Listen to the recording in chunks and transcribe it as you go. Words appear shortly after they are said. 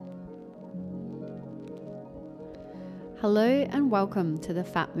Hello and welcome to the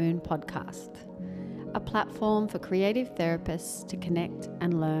Fat Moon podcast, a platform for creative therapists to connect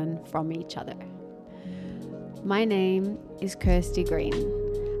and learn from each other. My name is Kirsty Green,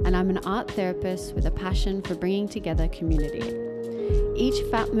 and I'm an art therapist with a passion for bringing together community. Each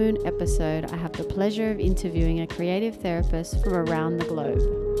Fat Moon episode, I have the pleasure of interviewing a creative therapist from around the globe.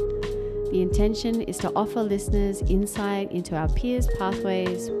 The intention is to offer listeners insight into our peers'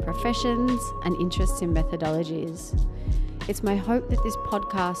 pathways, professions, and interests in methodologies. It's my hope that this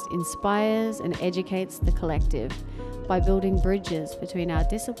podcast inspires and educates the collective by building bridges between our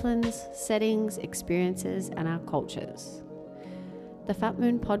disciplines, settings, experiences, and our cultures. The Fat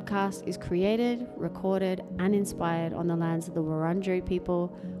Moon podcast is created, recorded, and inspired on the lands of the Wurundjeri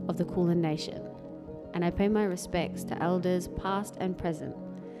people of the Kulin Nation. And I pay my respects to elders past and present,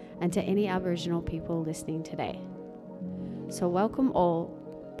 and to any Aboriginal people listening today. So welcome all.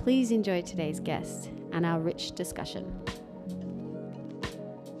 Please enjoy today's guest and our rich discussion.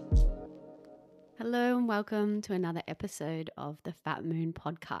 Hello and welcome to another episode of the Fat Moon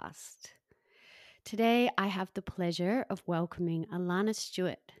podcast. Today I have the pleasure of welcoming Alana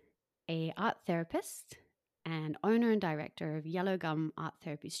Stewart, a art therapist and owner and director of Yellow Gum Art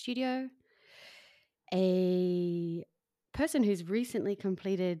Therapy Studio, a person who's recently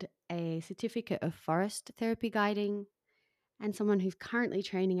completed a certificate of forest therapy guiding, and someone who's currently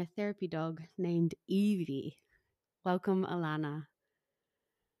training a therapy dog named Evie. Welcome, Alana.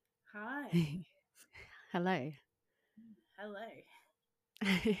 Hi. Hello. Hello.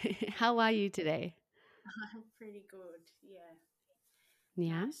 How are you today? I'm pretty good. Yeah.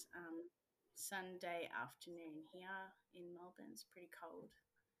 Yeah. Nice Sunday afternoon here in Melbourne. It's pretty cold.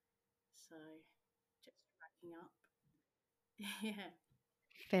 So just waking up. Yeah.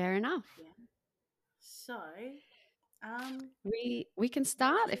 Fair enough. Yeah. So, um We can what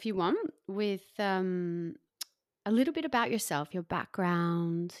start should if you want with a little bit about yourself, your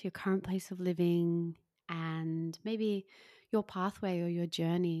background, your current place of living, and maybe your pathway or your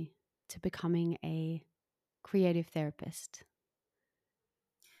journey to becoming a creative therapist.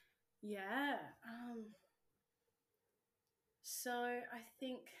 yeah. So I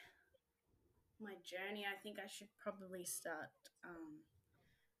think my journey, I think I should probably start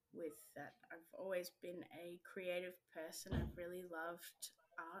with that. I've always been a creative person. I've really loved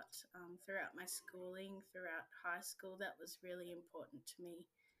art throughout my schooling, throughout high school. That was really important to me.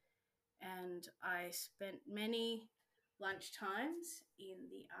 And I spent many lunch times in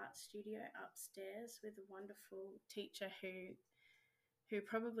the art studio upstairs with a wonderful teacher who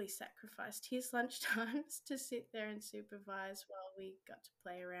probably sacrificed his lunch times to sit there and supervise while we got to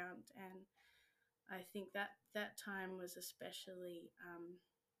play around. And I think that time was especially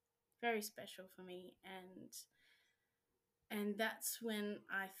very special for me, and that's when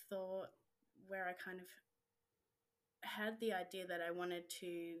I thought, where I kind of had the idea that I wanted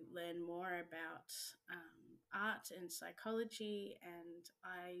to learn more about art and psychology, and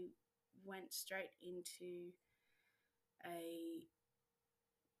I went straight into a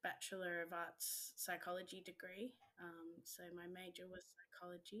Bachelor of Arts psychology degree. So my major was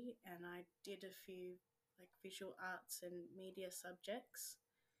psychology, and I did a few like visual arts and media subjects.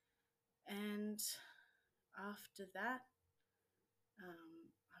 And after that,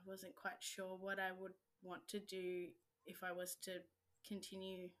 I wasn't quite sure what I would want to do if I was to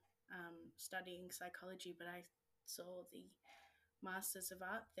continue studying psychology, but I saw the Masters of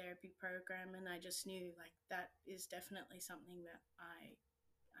Art Therapy program, and I just knew like that is definitely something that I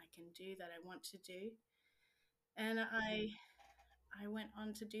can do, that I want to do, and I went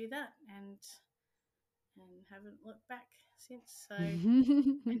on to do that, and haven't looked back since. So,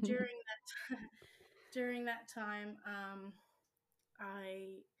 and during that time,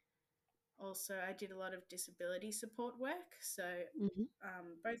 I I did a lot of disability support work. So Mhm.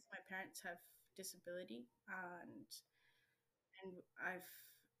 both my parents have disability, and I've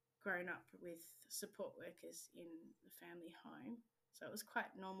grown up with support workers in the family home. So it was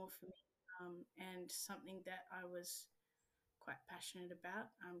quite normal for me, and something that I was quite passionate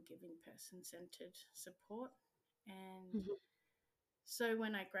about, giving person-centered support. And Mhm. so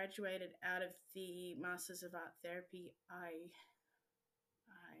when I graduated out of the Masters of Art Therapy, I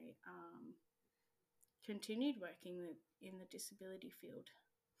continued working in the disability field.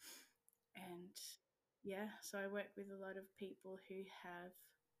 And yeah, so I work with a lot of people who have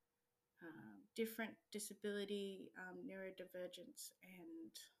different disability, neurodivergence,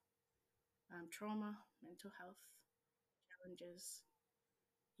 and trauma, mental health challenges.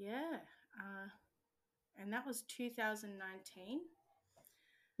 Yeah, uh, and that was 2019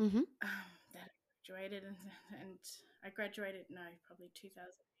 Mhm. that I graduated, and I graduated, no, probably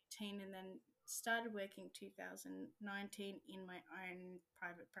 2018. 2018 and then started working 2019 in my own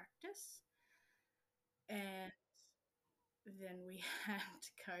private practice. And then we had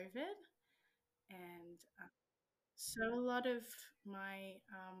COVID. And so a lot of my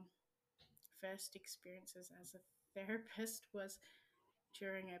first experiences as a therapist was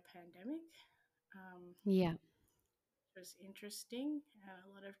during a pandemic. Yeah. It was interesting, a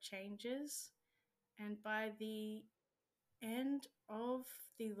lot of changes. And by the end of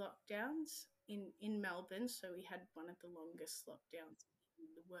the lockdowns in Melbourne, so we had one of the longest lockdowns in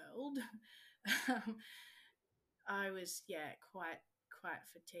the world. um, I was quite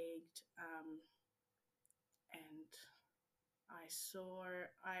fatigued, and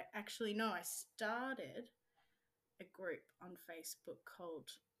I actually no, I started a group on Facebook called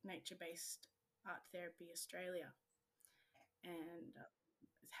Nature Based Art Therapy Australia, and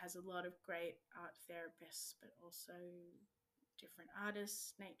it has a lot of great art therapists, but also different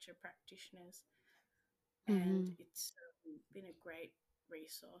artists, nature practitioners, and Mm-hmm. it's been a great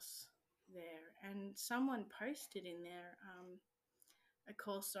resource there. And someone posted in there a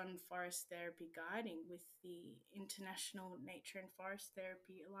course on forest therapy guiding with the International Nature and Forest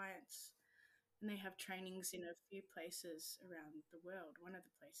Therapy Alliance. And they have trainings in a few places around the world. One of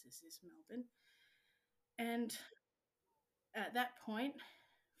the places is Melbourne. And at that point,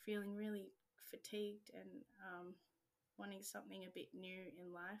 feeling really fatigued and wanting something a bit new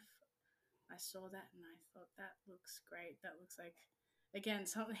in life, I saw that and I thought, that looks great. That looks like, again,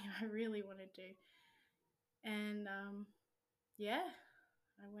 something I really want to do. And yeah,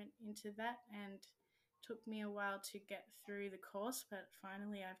 I went into that and took me a while to get through the course, but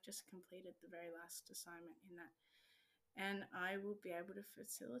finally I've just completed the very last assignment in that. And I will be able to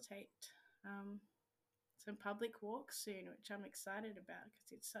facilitate um, some public walks soon, which I'm excited about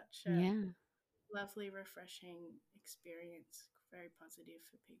because it's such a Yeah. lovely, refreshing experience, very positive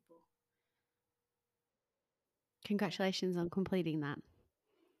for people. Yeah. Congratulations on completing that.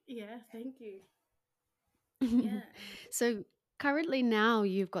 Yeah, thank you. Yeah, and So currently now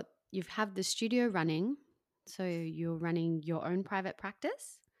you've have the studio running. So you're running your own private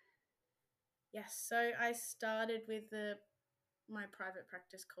practice? yes, so I started with my private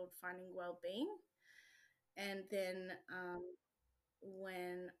practice called Finding Wellbeing, and then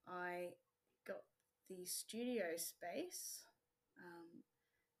when I got the studio space, um,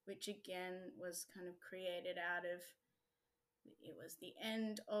 which again was kind of created out of it was the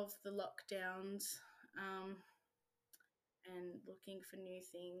end of the lockdowns, um, and looking for new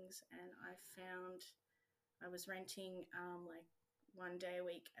things, and I found I was renting like one day a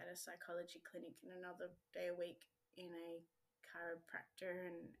week at a psychology clinic and another day a week in a chiropractor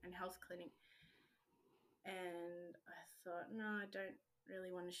and health clinic. And I thought, no, I don't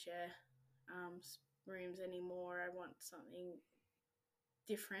really want to share rooms anymore. I want something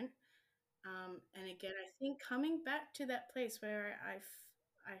different. And again, I think coming back to that place where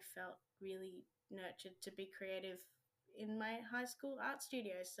I felt really nurtured to be creative in my high school art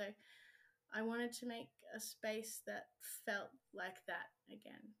studio. So I wanted to make a space that felt like that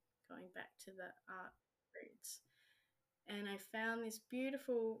again, going back to the art roots. And I found this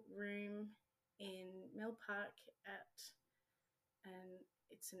beautiful room in Mill Park and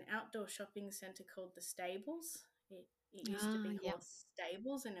it's an outdoor shopping centre called the Stables. It used to Ah, be yeah. called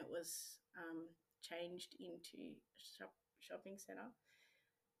Stables and it was changed into a shopping centre.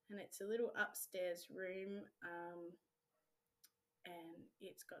 And it's a little upstairs room, and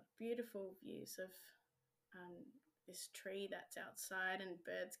it's got beautiful views of um, this tree that's outside, and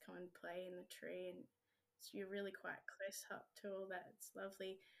birds come and play in the tree, and so you're really quite close up to all that. It's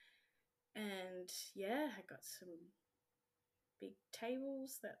lovely, and yeah, I got some big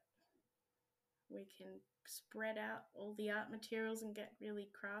tables that we can spread out all the art materials and get really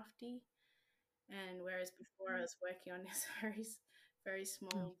crafty. And whereas before I was working on this very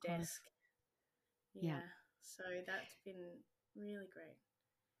small Of course. desk, Yeah. yeah, so that's been really great.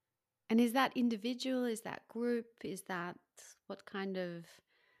 And is that individual? Is that group? Is that what kind of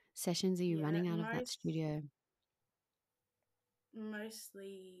sessions are you Yeah, running out of that studio?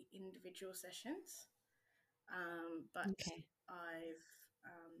 mostly individual sessions, but Okay. I've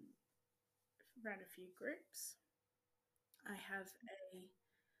run a few groups. I have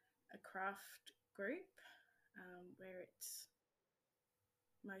a craft group where it's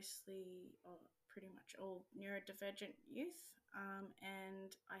mostly or pretty much all neurodivergent youth,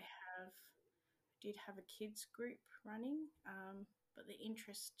 and did have a kids group running, but the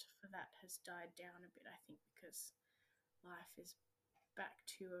interest for that has died down a bit. I think because life is back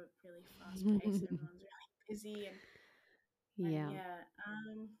to a really fast pace. Everyone's really busy and Yeah.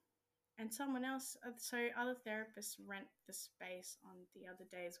 yeah. and someone else, so other therapists rent the space on the other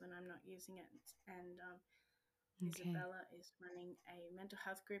days when I'm not using it. And Okay. Isabella is running a mental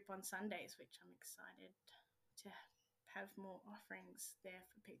health group on Sundays, which I'm excited to have more offerings there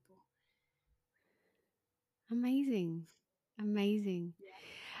for people. Amazing. Amazing. Yeah.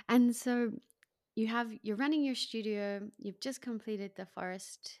 And so you're running your studio, you've just completed the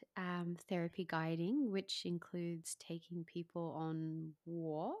forest therapy guiding, which includes taking people on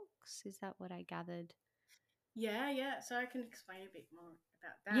walks. Is that what I gathered? Yeah, yeah. So I can explain a bit more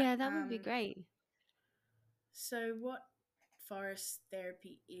about that. Yeah, that would be great. So what forest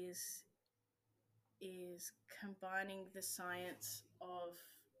therapy is combining the science of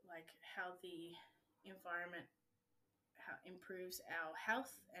like how the environment how improves our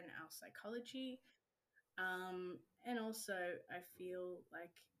health and our psychology, and also I feel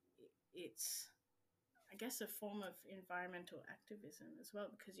like it's, I guess, a form of environmental activism as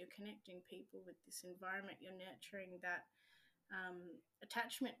well, because you're connecting people with this environment, you're nurturing that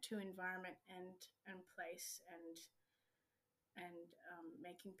attachment to environment and place, and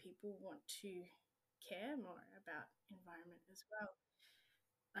making people want to care more about environment as well,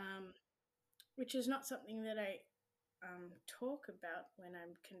 which is not something that I talk about when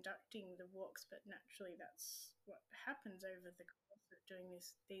I'm conducting the walks, but naturally that's what happens over the course of doing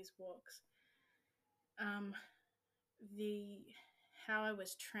these walks. Um, the How I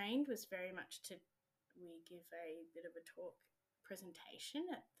was trained was very much to, we give a bit of a talk presentation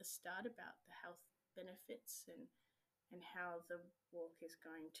at the start about the health benefits and how the walk is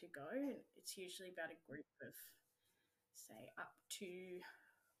going to go. And it's usually about a group of, say, up to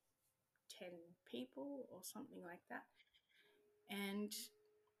 10 people or something like that. And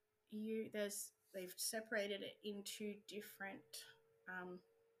they've separated it into different um,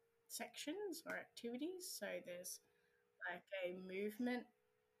 sections or activities. So there's like a movement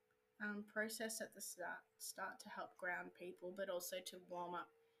process at the start to help ground people, but also to warm up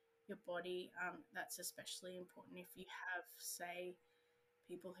your body. That's especially important if you have, say,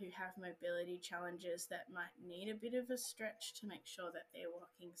 people who have mobility challenges that might need a bit of a stretch to make sure that they're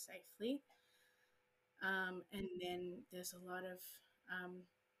walking safely. And then there's a lot of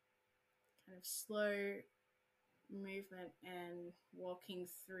kind of slow movement and walking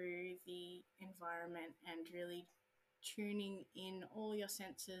through the environment and really tuning in all your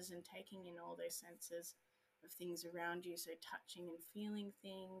senses and taking in all those senses of things around you. So touching and feeling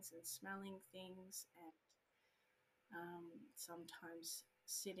things and smelling things, and sometimes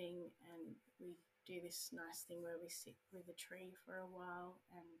sitting, and we do this nice thing where we sit with a tree for a while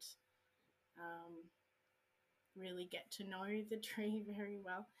and really get to know the tree very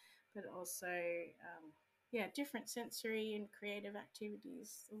well, but also, yeah, different sensory and creative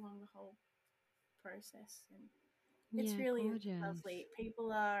activities along the whole process. And it's Yeah, really gorgeous. lovely.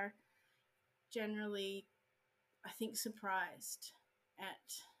 People are generally, I think, surprised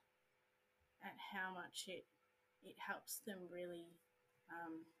at how much it helps them really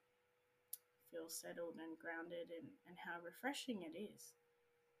um, feel settled and grounded, and how refreshing it is.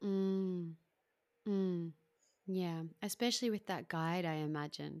 Mm, mm. Yeah, especially with that guide, I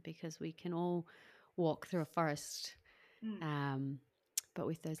imagine, because we can all walk through a forest, Mm. um, but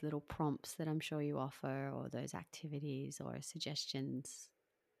with those little prompts that I'm sure you offer, or those activities or suggestions,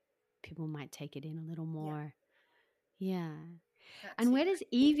 people might take it in a little Yeah, more. Yeah. that's And it. where does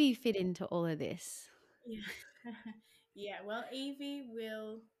Evie fit into all of this? Yeah. Yeah, well, Evie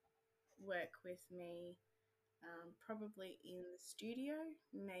will work with me, probably in the studio,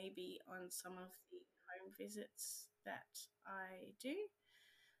 maybe on some of the home visits that I do.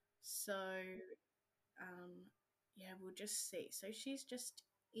 So, yeah, we'll just see. So she's just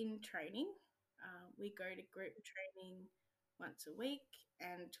in training. We go to group training once a week,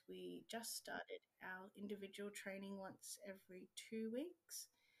 and we just started our individual training once every 2 weeks.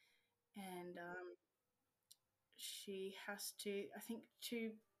 And she has to, I think,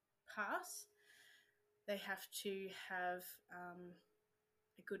 to pass, they have to have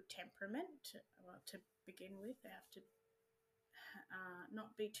a good temperament. Well, to begin with, they have to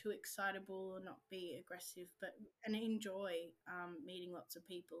not be too excitable or not be aggressive, but and enjoy meeting lots of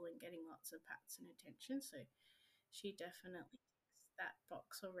people and getting lots of pats and attention. So she definitely ticks that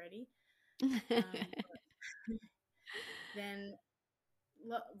box already. But then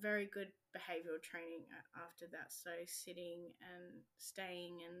very good behavioral training after that. So sitting and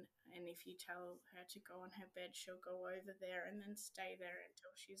staying, and if you tell her to go on her bed, she'll go over there and then stay there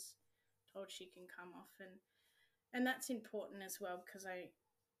until she's told she can come off. And that's important as well, because I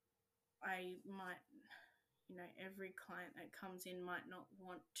might, every client that comes in might not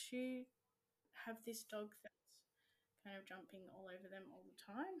want to have this dog that's kind of jumping all over them all the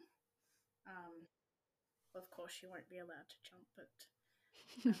time. Of course, she won't be allowed to jump, but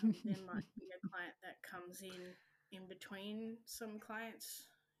there might be a client that comes in between some clients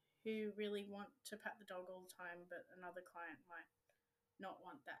who really want to pat the dog all the time, but another client might not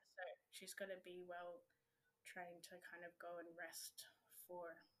want that. So she's got to be well trained to kind of go and rest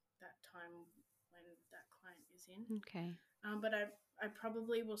for that time when that client is in. Okay. But I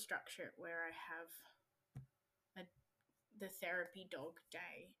probably will structure it where I have a, the therapy dog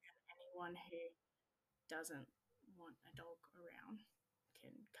day, and anyone who doesn't want a dog around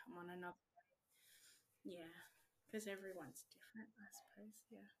can come on another. Yeah, because everyone's different, I suppose.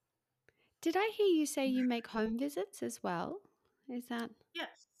 Yeah. Did I hear you say you make home visits as well? Is that?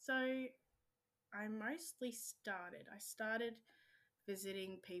 Yes. So I started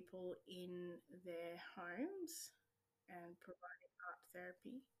visiting people in their homes and providing art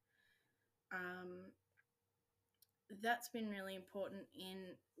therapy. Um, that's been really important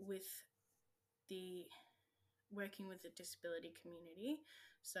in with the working with the disability community.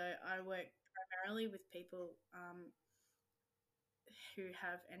 So I work primarily with people who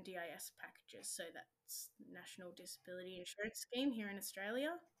have NDIS packages. So that's National Disability Insurance Scheme here in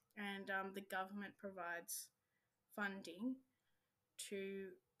Australia, and the government provides funding to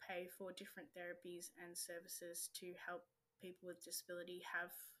pay for different therapies and services to help people with disability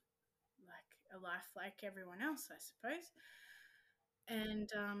have like a life like everyone else, I suppose. And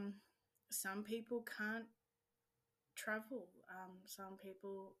some people can't travel. Some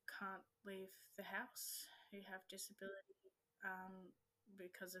people can't leave the house who have disability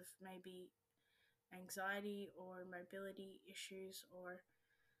because of maybe anxiety or mobility issues or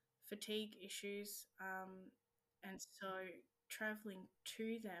fatigue issues. And so traveling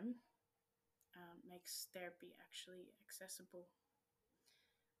to them makes therapy actually accessible.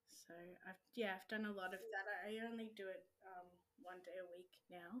 So I've done a lot of that. I only do it 1 day a week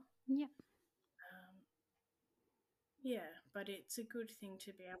now. Yeah. Um, yeah, but it's a good thing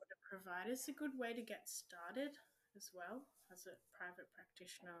to be able to provide. It's a good way to get started as well as a private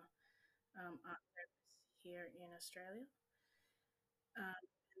practitioner art therapist here in Australia,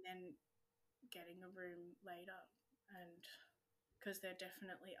 and then getting a room later, and because there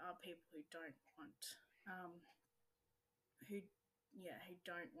definitely are people who don't want um, who who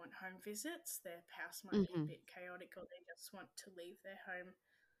don't want home visits. Their house might be a Mm-hmm. bit chaotic, or they just want to leave their home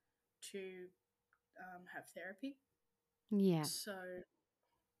to have therapy. Yeah. So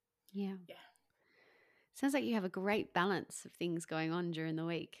Yeah. yeah, Sounds like you have a great balance of things going on during the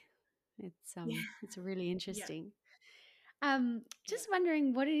week. yeah, It's really yeah, interesting. yeah. Just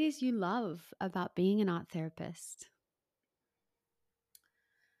wondering what it is you love about being an art therapist.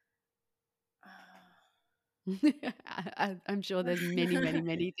 Uh, I'm sure there's many, many,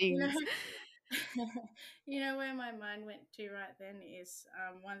 many you know, things. where my mind went to right then is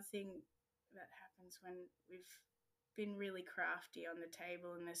one thing that happens when we've been really crafty on the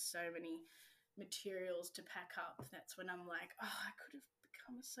table and there's so many materials to pack up. That's when I'm like, oh, I could have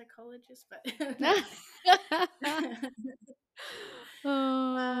become a psychologist, but no. uh,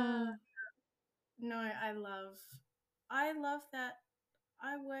 Oh. no, I love that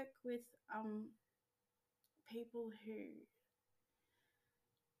I work with people who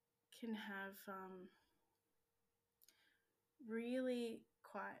can have really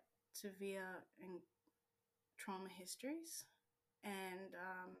quite severe and trauma histories, and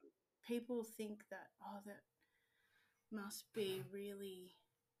people think that that must be really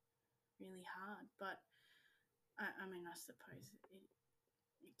really hard, but I mean I suppose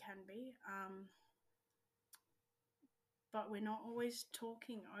it can be, but we're not always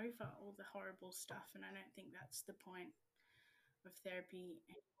talking over all the horrible stuff, and I don't think that's the point of therapy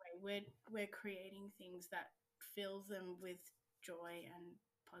anyway. We're creating things that fill them with joy and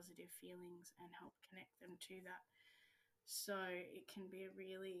positive feelings and help connect them to that. So it can be a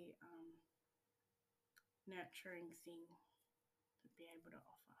really nurturing thing to be able to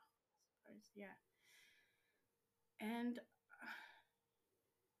offer, I suppose. Yeah. And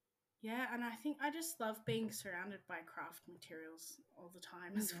yeah, and I think I just love being surrounded by craft materials all the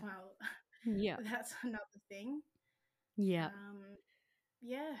time as Yeah. well. Yeah. That's another thing. Yeah. Um,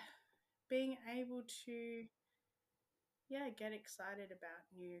 yeah, being able to get excited about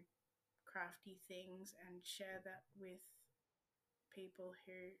new crafty things and share that with people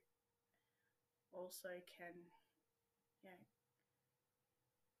who also can yeah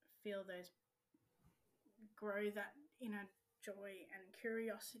feel those grow that inner joy and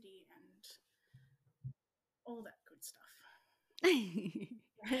curiosity and all that good stuff.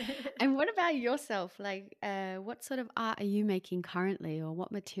 And what about yourself? Like, what sort of art are you making currently, or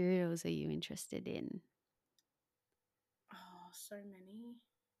what materials are you interested in? Oh, so many.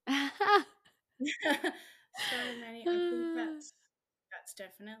 So many. I think that's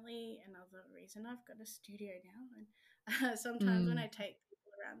definitely another reason I've got a studio now. And sometimes when I Mm. take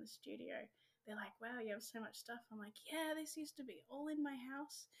people around the studio, they're like, "Wow, you have so much stuff." I'm like, "Yeah, this used to be all in my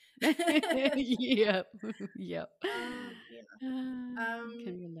house." Yep. Yep. Yeah. Can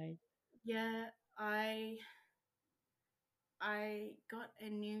Um, relate. yeah. I got a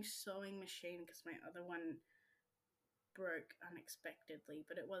new sewing machine because my other one broke unexpectedly,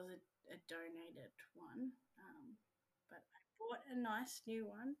 but it was a donated one. But I bought a nice new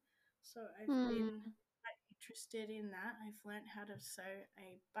one, so I've Mm, been quite interested in that. I've learned how to sew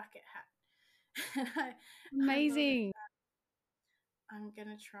a bucket hat. I love it. amazing. I'm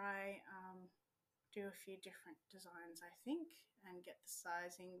gonna try do a few different designs, I think, and get the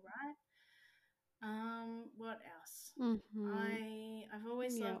sizing right. What else? Mm-hmm. I've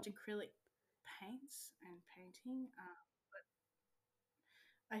always Yeah. loved acrylic paints and painting.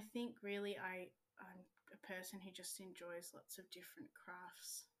 I think really I'm a person who just enjoys lots of different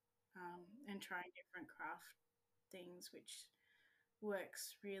crafts and trying different craft things, which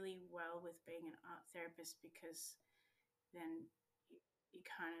works really well with being an art therapist because then you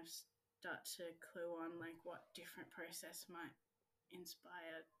kind of start to clue on like what different process might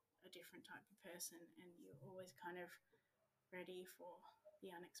inspire a different type of person, and you're always kind of ready for the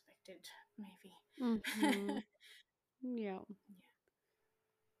unexpected, maybe. Mm-hmm. Yeah. Yeah.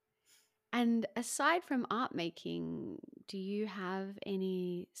 And aside from art making, do you have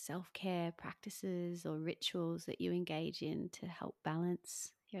any self-care practices or rituals that you engage in to help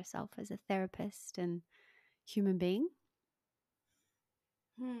balance yourself as a therapist and human being?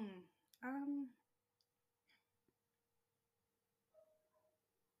 Hmm. Um.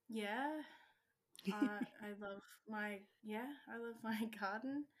 Yeah. I love I love my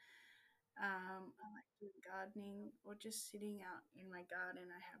garden. I like doing gardening or just sitting out in my garden.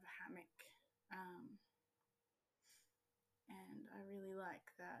 I have a hammock, um, and I really like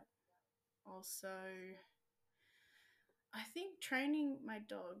that. Also, I think training my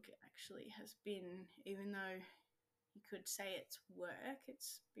dog actually has been, even though you could say it's work,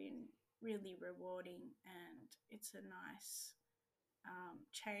 it's been really rewarding, and it's a nice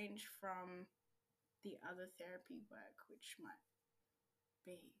change from the other therapy work, which might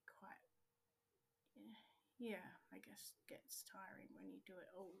be quite, yeah, I guess gets tiring when you do it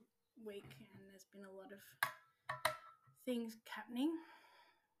all week and there's been a lot of things happening.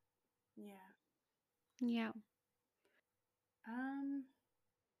 Yeah. Yeah. Um,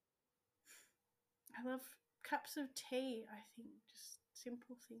 I love cups of tea, I think, just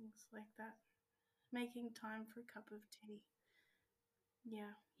simple things like that. Making time for a cup of tea.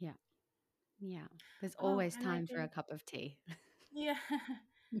 Yeah. Yeah. Yeah. There's Oh, always and I time for do, a cup of tea. yeah.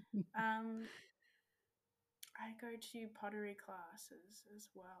 um, I go to pottery classes as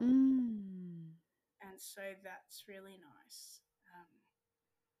well. Mm. And so that's really nice. Um,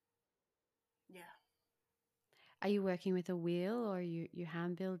 yeah. Are you working with a wheel or you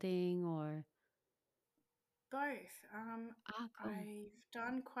hand building or Both. ah cool. I've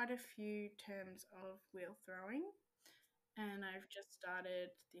done quite a few terms of wheel throwing, and I've just started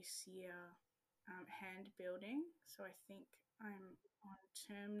this year hand building. So I think I'm on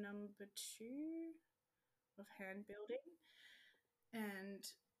term number 2 of hand building, and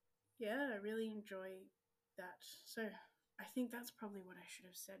yeah, I really enjoy that. So I think that's probably what I should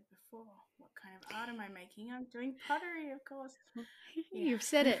have said before. What kind of art am I making? I'm doing pottery, of course. Well, Yeah. you've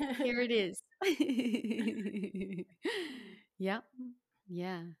said it. Here it is. Yep.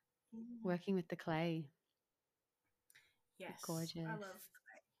 Yeah. Yeah. Working with the clay. Yes, I Gorgeous. love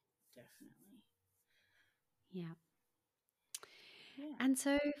clay, definitely. Yeah. Yeah. And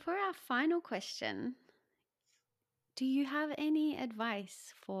so for our final question, do you have any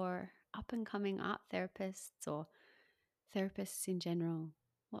advice for up and coming art therapists or therapists in general?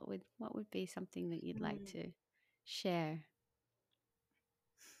 What would be something that you'd like Hmm. to share?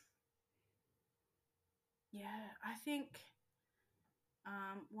 Yeah, I think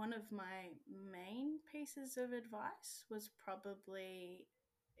one of my main pieces of advice is probably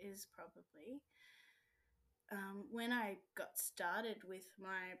when I got started with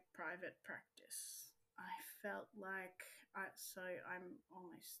my private practice. I felt like I'm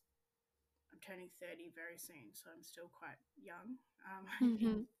turning 30 very soon, so I'm still quite young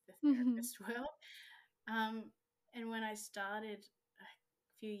in Mhm. the Mhm. therapist world. Um, and when I started a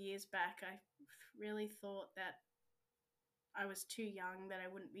few years back, I really thought that I was too young, that I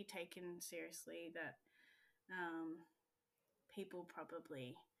wouldn't be taken seriously, that um, people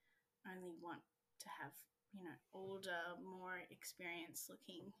probably only want to have, older, more experienced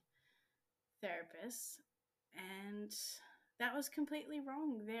looking therapists. And that was completely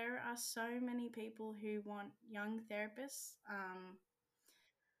wrong. There are so many people who want young therapists,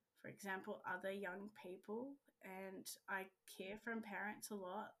 for example, other young people. And I hear from parents a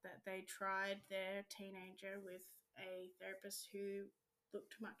lot that they tried their teenager with a therapist who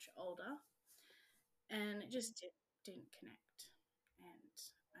looked much older, and it just didn't connect. And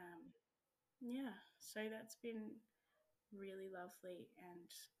yeah, so that's been really lovely. And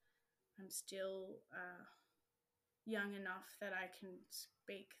I'm still young enough that I can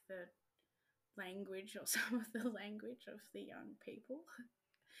speak the language or some of the language of the young people.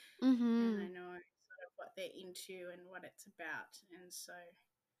 And Mm-hmm. I know sort of what they're into and what it's about. And so,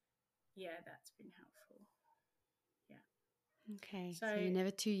 yeah, that's been helpful. Yeah. Okay, So, so you're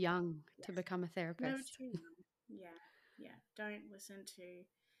never too young to yes, become a never therapist. too young. Yeah. Yeah. Don't listen to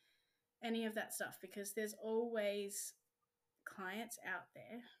any of that stuff, because there's always clients out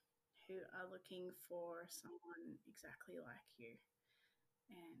there who are looking for someone exactly like you.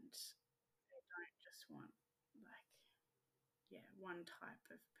 And they don't just want, like, yeah, one type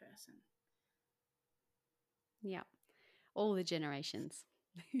of person. Yeah, all the generations.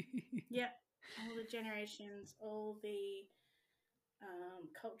 Yeah, all the generations, all the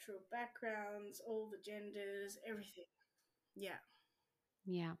cultural backgrounds, all the genders, everything. Yeah,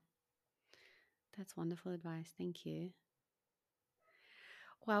 Yeah, that's wonderful advice. Thank you.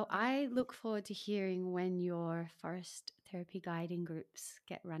 Well, yeah. I look forward to hearing when your forest therapy guiding groups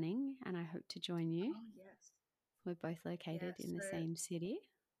get running, and I hope to join you. Oh, yes. We're both Yeah, located in the so same city.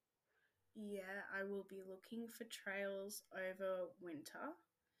 yeah, I will be looking for trails over winter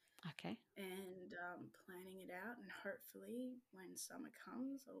Okay. and planning it out. And hopefully, when summer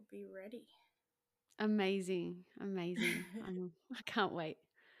comes, I'll be ready. Amazing. Amazing. I can't wait.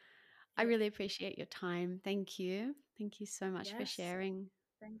 I Yeah, really appreciate your time. Thank you. Thank you so much for yes. sharing.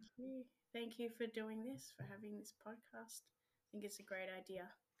 Thank you. Thank you for doing this, for having this podcast. I think it's a great idea.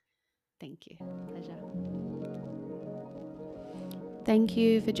 Thank you. Pleasure. Thank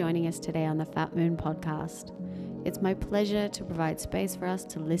you for joining us today on the Fat Moon podcast. It's my pleasure to provide space for us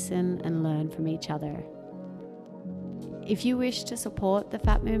to listen and learn from each other. If you wish to support the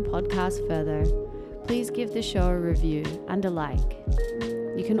Fat Moon podcast further, please give the show a review and a like.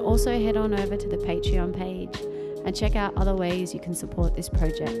 You can also head on over to the Patreon page and check out other ways you can support this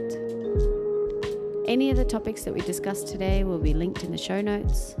project. Any of the topics that we discussed today will be linked in the show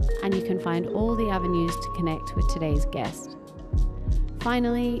notes, and you can find all the avenues to connect with today's guest.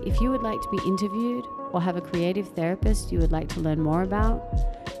 Finally, if you would like to be interviewed or have a creative therapist you would like to learn more about,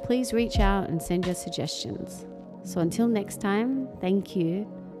 please reach out and send your suggestions. So until next time, thank you,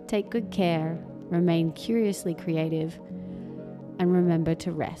 take good care, remain curiously creative, and remember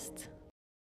to rest.